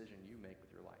every decision you make with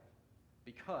your life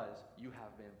because you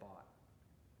have been bought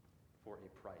for a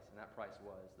price, and that price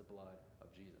was the blood of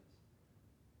Jesus.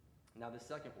 Now, the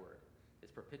second word is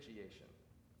propitiation.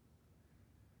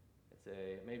 It's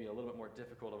maybe a little bit more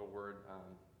difficult of a word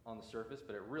on the surface,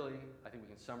 but it really, I think we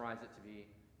can summarize it to be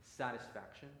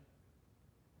satisfaction,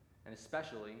 and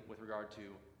especially with regard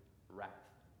to wrath.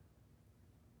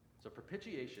 So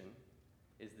propitiation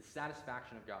is the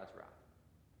satisfaction of God's wrath.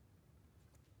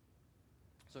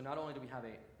 So not only do we have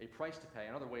a price to pay,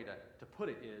 another way to put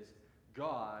it is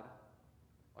God,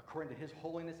 according to his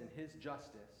holiness and his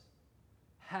justice,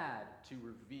 had to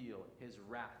reveal his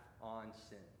wrath on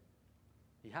sin.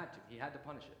 He had to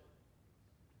punish it.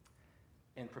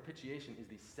 And propitiation is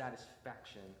the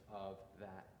satisfaction of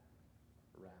that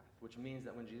wrath, which means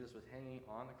that when Jesus was hanging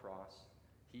on the cross,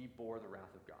 he bore the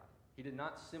wrath of God. He did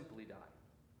not simply die.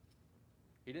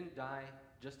 He didn't die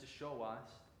just to show us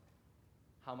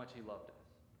how much he loved us.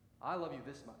 I love you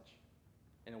this much.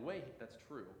 In a way, that's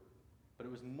true, but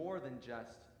it was more than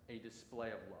just a display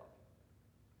of love.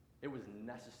 It was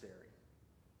necessary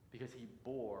because he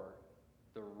bore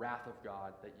the wrath of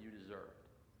God that you deserved.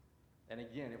 And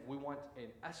again, if we want an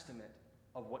estimate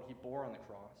of what he bore on the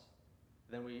cross,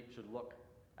 then we should look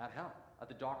at hell, at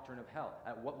the doctrine of hell,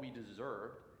 at what we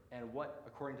deserved and what,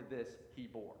 according to this, he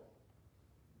bore.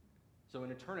 So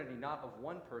in eternity, not of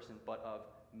one person, but of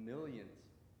millions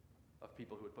of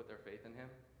people who would put their faith in him,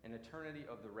 an eternity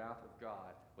of the wrath of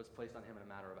God was placed on him in a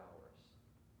matter of hours.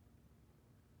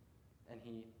 And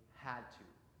he had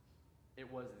to.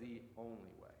 It was the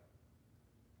only way.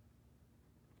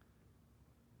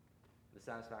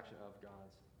 the satisfaction of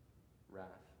God's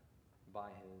wrath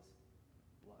by his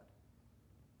blood.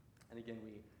 And again,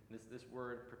 this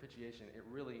word propitiation, it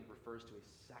really refers to a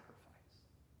sacrifice.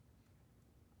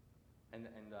 And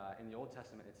in the Old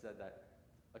Testament, it said that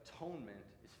atonement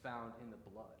is found in the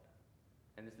blood.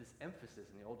 And there's this emphasis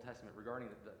in the Old Testament regarding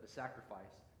the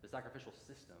sacrifice, the sacrificial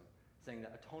system, saying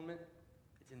that atonement,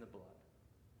 it's in the blood.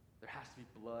 There has to be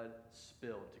blood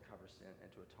spilled to cover sin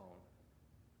and to atone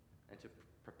and to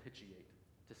propitiate,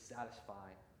 to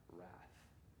satisfy wrath.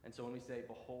 And so when we say,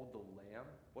 behold the Lamb,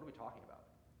 what are we talking about?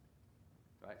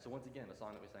 Right? So once again, the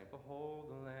song that we sang, behold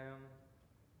the Lamb,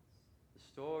 the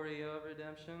story of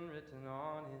redemption written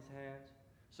on his hands.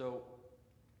 So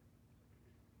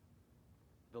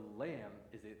the Lamb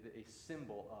is a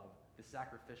symbol of the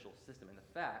sacrificial system and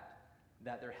the fact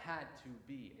that there had to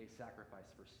be a sacrifice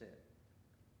for sin.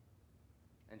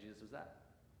 And Jesus was that.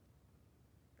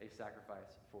 A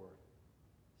sacrifice for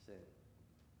sin.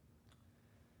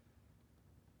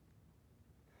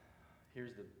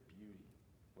 Here's the beauty.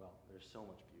 Well, there's so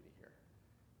much beauty here.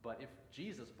 But if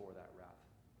Jesus bore that wrath,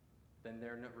 then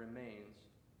there remains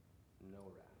no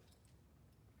wrath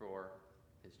for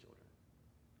his children.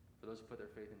 For those who put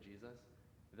their faith in Jesus,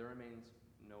 there remains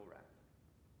no wrath.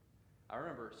 I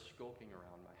remember skulking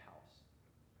around my house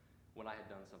when I had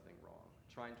done something wrong,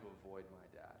 trying to avoid my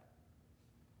dad,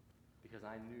 because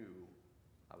I knew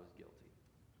I was guilty.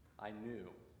 I knew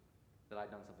that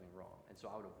I'd done something wrong, and so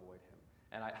I would avoid him.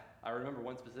 And I remember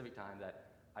one specific time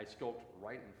that I skulked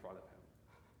right in front of him.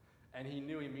 And he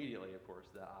knew immediately, of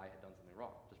course, that I had done something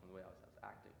wrong, just from the way I was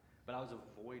acting. But I was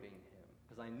avoiding him,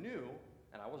 because I knew,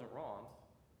 and I wasn't wrong,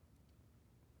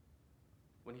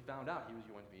 when he found out, he was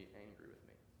going to be angry with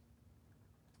me.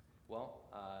 Well,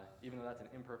 even though that's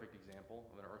an imperfect example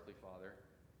of an earthly father,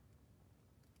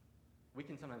 we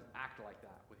can sometimes act like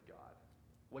that with God.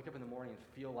 Wake up in the morning and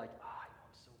feel like, I know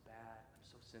I'm so bad, I'm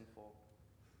so sinful,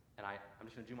 and I'm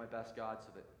just going to do my best, God,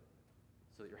 so that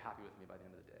you're happy with me by the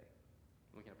end of the day.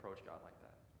 And we can approach God like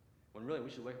that. When really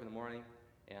we should wake up in the morning,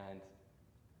 and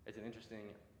it's an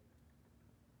interesting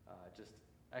just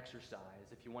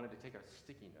exercise if you wanted to take a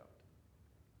sticky note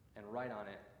and write on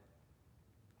it,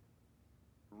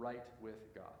 right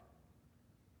with God.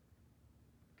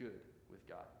 Good with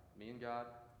God. Me and God,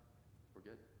 we're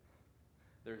good.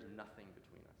 There's nothing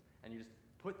between us. And you just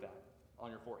put that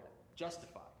on your forehead.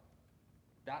 Justified.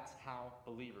 That's how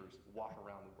believers walk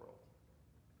around the world.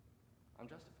 I'm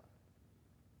justified.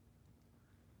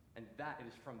 And that it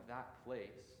is from that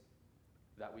place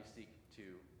that we seek to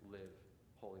live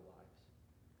holy lives.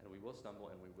 And we will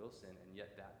stumble and we will sin, and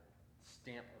yet that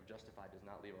stamp of justified does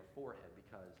not leave our forehead,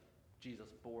 because Jesus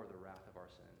bore the wrath of our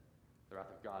sin, the wrath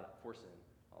of God for sin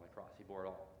on the cross. He bore it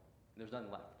all. And there's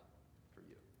none left for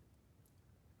you.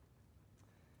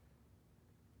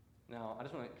 Now, I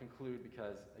just want to conclude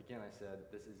because, again, I said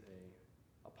this is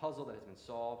a puzzle that has been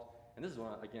solved. And this is,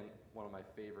 one of my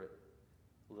favorite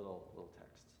little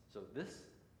texts. So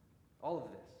all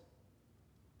of this,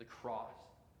 the cross,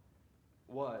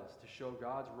 was to show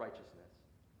God's righteousness.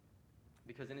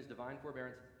 Because in his divine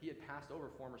forbearance, he had passed over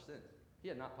former sins. He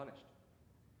had not punished.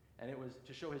 And it was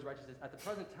to show his righteousness at the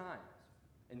present time,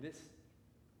 in this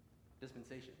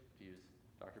dispensation, to use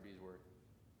Dr. B's word,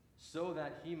 so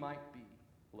that he might be,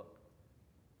 look,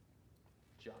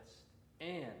 just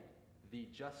and the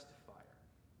justifier.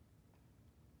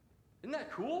 Isn't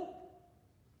that cool?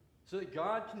 So that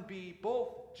God can be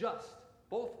both just,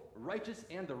 both righteous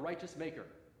and the righteous maker,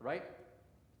 right?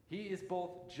 He is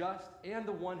both just and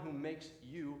the one who makes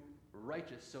you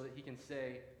righteous, so that he can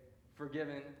say,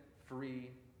 forgiven,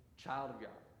 free, child of God.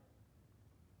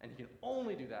 And he can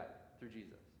only do that through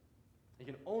Jesus. He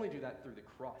can only do that through the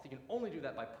cross. He can only do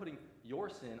that by putting your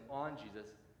sin on Jesus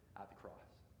at the cross.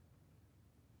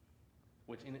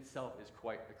 Which in itself is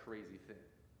quite a crazy thing.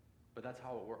 But that's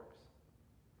how it works.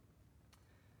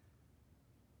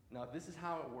 Now, if this is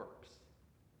how it works,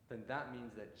 then that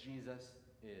means that Jesus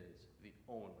is the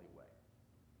only way.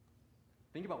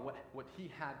 Think about what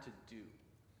he had to do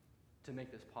to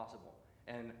make this possible.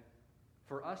 And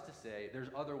for us to say there's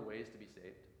other ways to be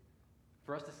saved,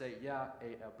 for us to say, yeah,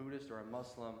 a Buddhist or a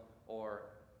Muslim or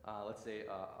let's say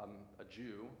a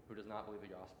Jew who does not believe the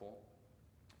gospel,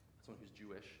 someone who's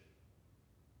Jewish,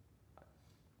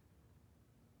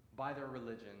 by their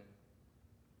religion,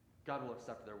 God will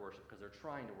accept their worship because they're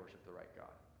trying to worship the right God.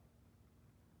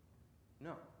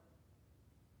 No.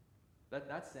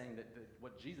 That's saying that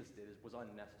what Jesus did was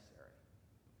unnecessary.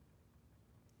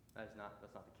 That's not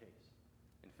the case.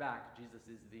 In fact, Jesus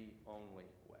is the only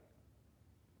way.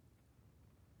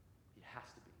 He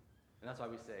has to be. And that's why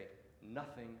we say,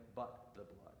 nothing but the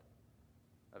blood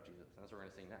of Jesus. And that's what we're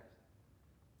going to sing next.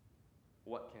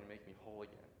 what can make me whole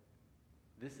again?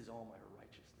 This is all my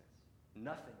righteousness,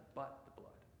 nothing but the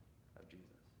blood of Jesus.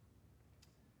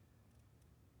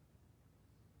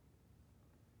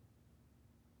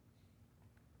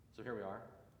 So here we are.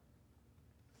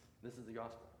 This is the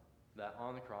gospel, that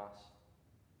on the cross,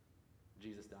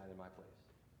 Jesus died in my place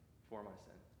for my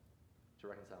sin to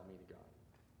reconcile me to God.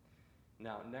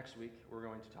 Now, next week, we're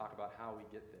going to talk about how we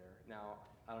get there. Now,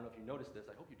 I don't know if you noticed this.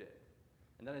 I hope you did.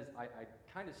 And that is, I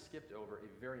kind of skipped over a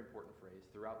very important phrase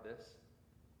throughout this.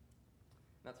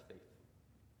 And that's faith.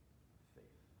 Faith.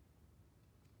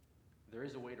 There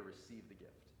is a way to receive the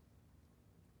gift.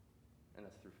 And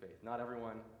that's through faith. Not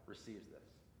everyone receives this.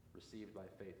 Received by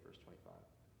faith, verse 25.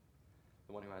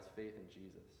 The one who has faith in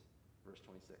Jesus, verse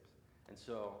 26. And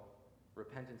so,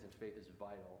 repentance and faith is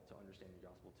vital to understanding the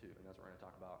gospel too. And that's what we're going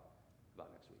to talk about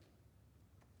next week.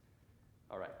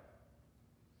 All right.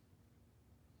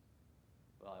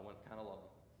 Well, I went kind of long.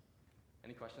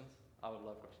 Any questions? I would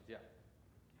love questions. Yeah.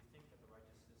 Do you think that the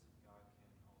righteousness of God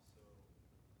can also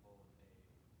hold a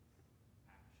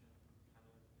action kind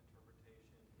of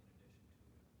interpretation in addition to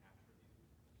an attribute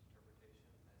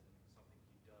interpretation, as in something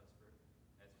he does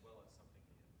as well as something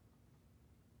he is?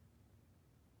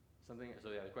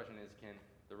 So the question is, can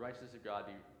the righteousness of God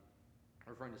be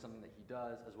referring to something that he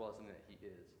does as well as something that he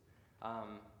is?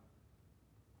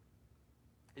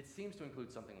 It seems to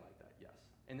include something like that, yes.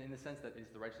 In the sense that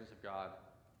it's the righteousness of God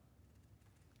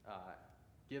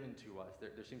given to us.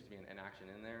 There seems to be an action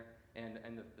in there. And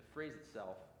the phrase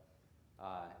itself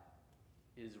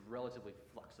is relatively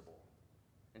flexible.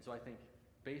 And so I think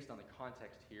based on the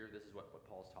context here, this is what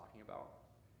Paul's talking about.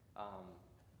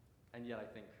 And yet I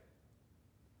think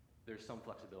there's some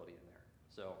flexibility in there.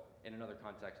 So in another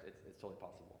context, it's totally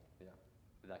possible. Yeah,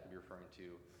 that could be referring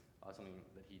to something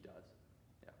that he does.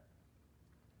 Yeah,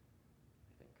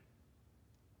 I think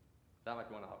that might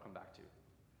be one I'll come back to.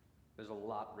 There's a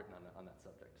lot written on that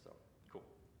subject. So cool.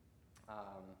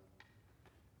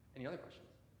 Any other questions?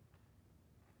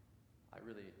 I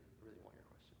really want your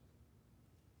questions.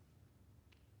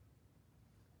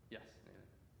 Yes, Nathan.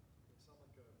 It sounds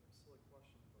like a silly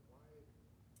question, but why?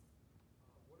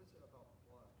 What is it about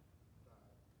blood that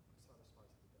satisfies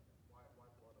the dead? Why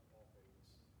blood of all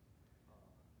things?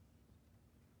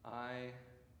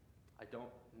 I don't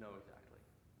know exactly.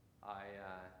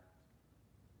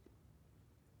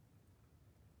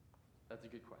 That's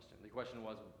a good question. The question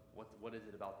was, what is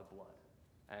it about the blood?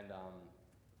 And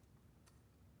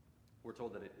we're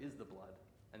told that it is the blood,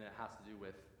 and it has to do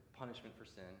with punishment for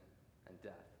sin and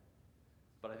death.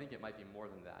 But I think it might be more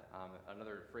than that.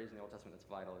 Another phrase in the Old Testament that's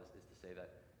vital is to say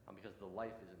that because the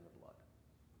life is in the blood.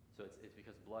 So it's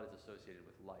because blood is associated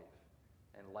with life,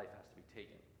 and life has to be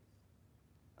taken.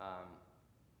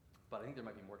 But I think there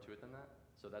might be more to it than that.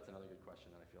 So that's another good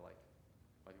question that I feel like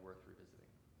might be worth revisiting.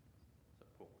 So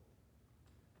cool.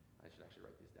 I should actually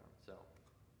write these down. So,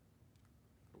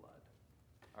 blood.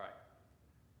 All right.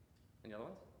 Any other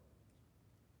ones?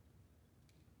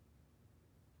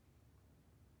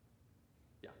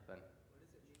 Yeah, Ben. What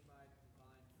does it mean by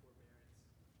divine forbearance?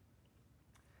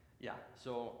 Yeah,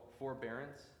 so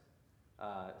forbearance.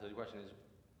 So the question is,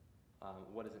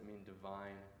 what does it mean,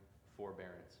 divine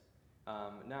forbearance?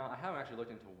 Now, I haven't actually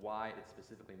looked into why it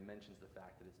specifically mentions the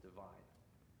fact that it's divine.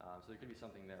 So there could be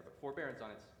something there, but forbearance on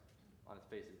its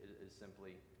face is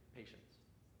simply patience.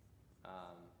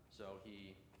 So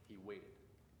he waited.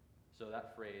 So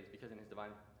that phrase, because in his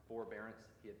divine forbearance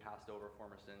he had passed over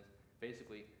former sins,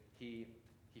 basically he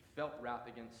felt wrath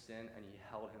against sin and he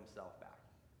held himself back.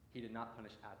 He did not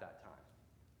punish at that time.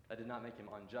 That did not make him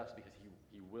unjust, because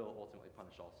he will ultimately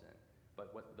punish all sin.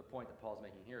 But the point that Paul's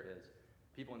making here is,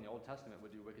 people in the Old Testament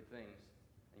would do wicked things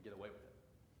and get away with it.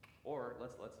 Or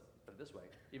let's put it this way: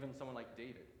 even someone like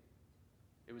David,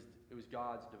 it was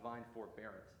God's divine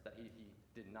forbearance that he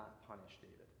did not punish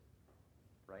David,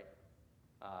 right?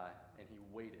 And he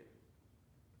waited,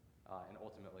 and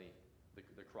ultimately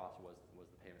the cross was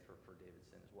the payment for David's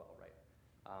sin as well, right?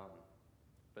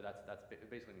 But it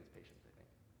basically means patience, I think.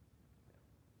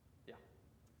 Yeah.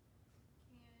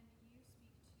 Can you speak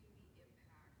to the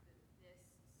impact that this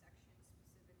section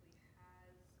specifically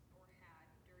has or had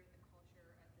during the culture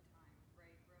at the time,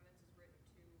 right? Romans is written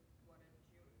to what, a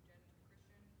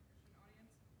Christian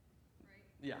audience, right?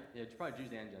 Yeah, it's probably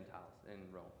Jews and Gentiles in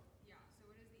Rome. Yeah,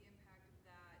 so what is the impact of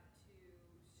that to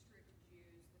strict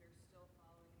Jews that are still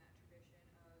following that tradition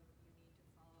of you need to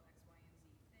follow X, Y, and Z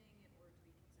thing in order to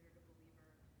be considered a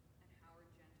believer, and how are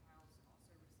Gentiles also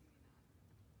receiving that?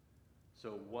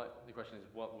 So the question is,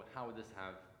 how would this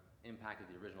have impacted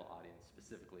the original audience,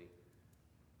 specifically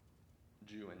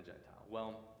Jew and Gentile?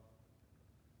 Well,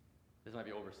 this might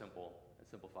be oversimple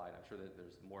simplified. I'm sure that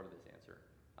there's more to this answer.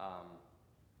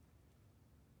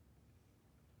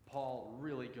 Paul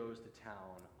really goes to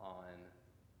town on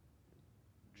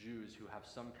Jews who have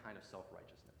some kind of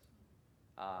self-righteousness.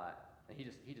 And he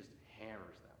just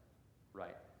hammers them,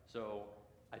 right? So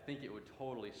I think it would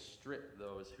totally strip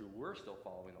those who were still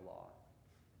following the law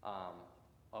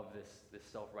of this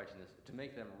self-righteousness, to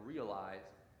make them realize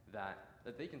that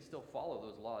they can still follow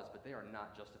those laws, but they are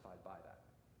not justified by that.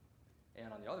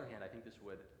 And on the other hand, I think this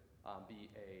would be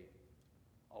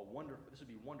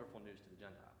wonderful news to the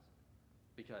Gentiles,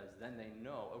 because then they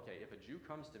know, okay, if a Jew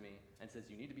comes to me and says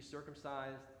you need to be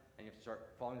circumcised and you have to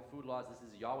start following the food laws, this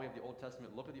is Yahweh of the Old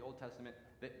Testament, look at the Old Testament,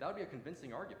 that would be a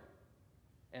convincing argument.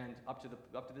 And up to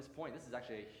this point, this is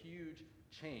actually a huge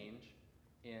change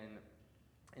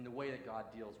in the way that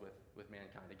God deals with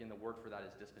mankind. Again, the word for that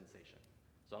is dispensation.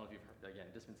 So I don't know if you've heard,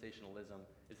 again, dispensationalism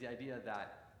is the idea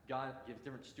that God gives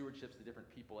different stewardships to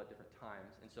different people at different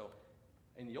times. And so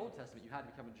in the Old Testament, you had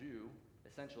to become a Jew,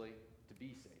 essentially, to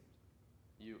be saved.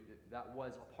 That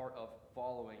was a part of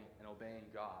following and obeying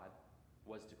God,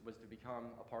 was to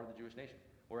become a part of the Jewish nation.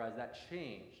 Whereas that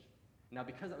changed. Now,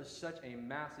 because that was such a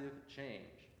massive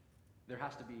change, there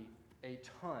has to be a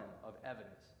ton of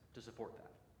evidence to support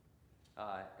that.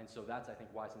 And so that's, I think,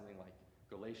 why something like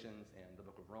Galatians and the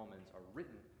book of Romans are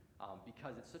written,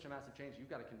 because it's such a massive change. You've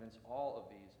got to convince all of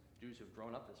these Jews who've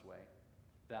grown up this way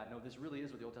that, no, this really is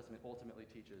what the Old Testament ultimately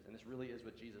teaches, and this really is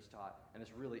what Jesus taught, and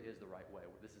this really is the right way.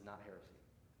 This is not heresy.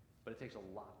 But it takes a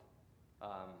lot.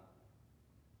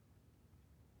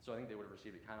 So I think they would have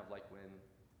received it kind of like when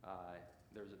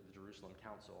there was the Jerusalem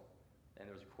Council, and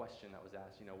there was a question that was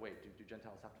asked, wait, do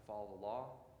Gentiles have to follow the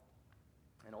law?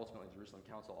 And ultimately, the Jerusalem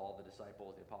Council, all the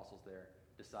disciples, the apostles there,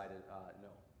 decided,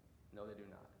 no, they do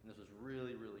not. And this was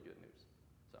really, really good news.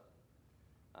 So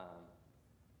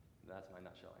that's my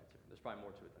nutshell answer. There's probably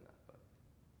more to it than that, but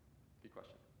good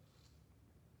question.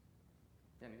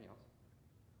 Yeah, anything else?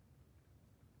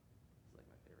 It's like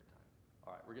my favorite time.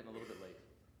 All right, we're getting a little bit late,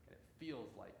 and it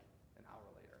feels like an hour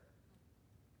later.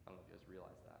 I don't know if you guys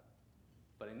realize that.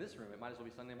 But in this room, it might as well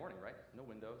be Sunday morning, right? No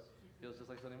windows. Feels just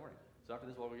like Sunday morning. So after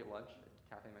this, we'll go get lunch at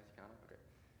Cafe Mexicano. Okay.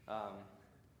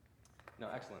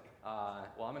 No, excellent.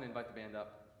 Well, I'm going to invite the band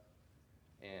up,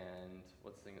 and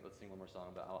let's sing one more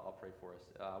song, but I'll pray for us.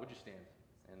 Would you stand,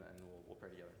 and we'll pray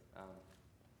together.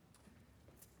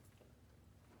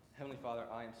 Heavenly Father,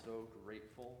 I am so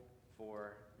grateful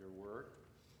for your word,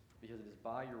 because it is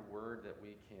by your word that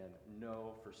we can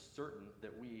know for certain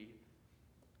that we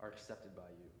are accepted by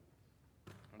you.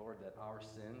 Lord, that our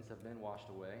sins have been washed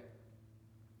away,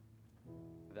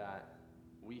 that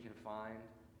we can find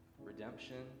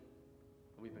redemption,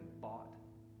 we've been bought,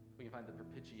 we can find the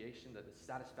propitiation, that the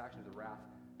satisfaction of the wrath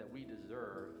that we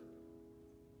deserve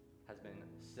has been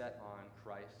set on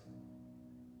Christ.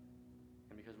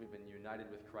 And because we've been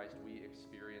united with Christ, we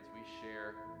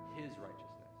share his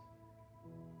righteousness.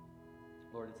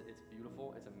 Lord, it's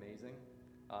beautiful, it's amazing.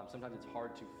 Sometimes it's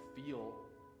hard to feel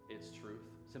its truth,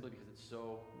 simply because it's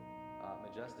so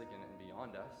majestic and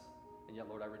beyond us. And yet,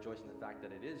 Lord, I rejoice in the fact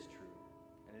that it is true,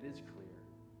 and it is clear,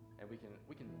 and we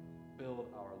can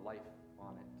build our life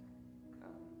on it.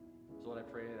 So Lord, I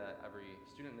pray that every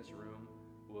student in this room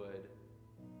would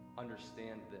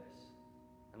understand this.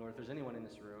 And Lord, if there's anyone in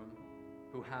this room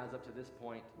who has up to this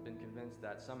point been convinced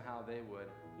that somehow they would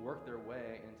work their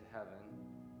way into heaven,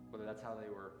 whether that's how they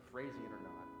were phrasing it or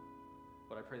not,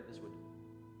 Lord, I pray that this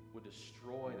would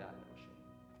destroy that notion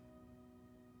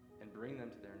and bring them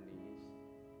to their knees,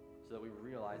 so that we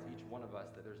realize, each one of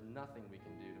us, that there's nothing we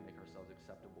can do to make ourselves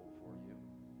acceptable before you.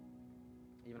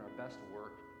 Even our best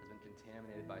work has been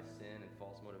contaminated by sin and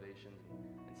false motivations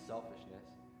and selfishness,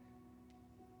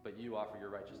 but you offer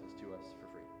your righteousness to us for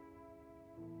free.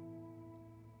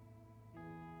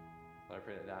 But I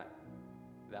pray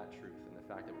that truth and the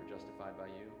fact that we're justified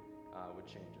by you would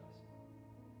change us.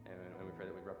 And we pray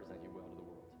that we represent you well to the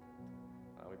world.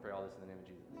 We pray all this in the name of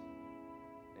Jesus.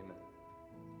 Amen.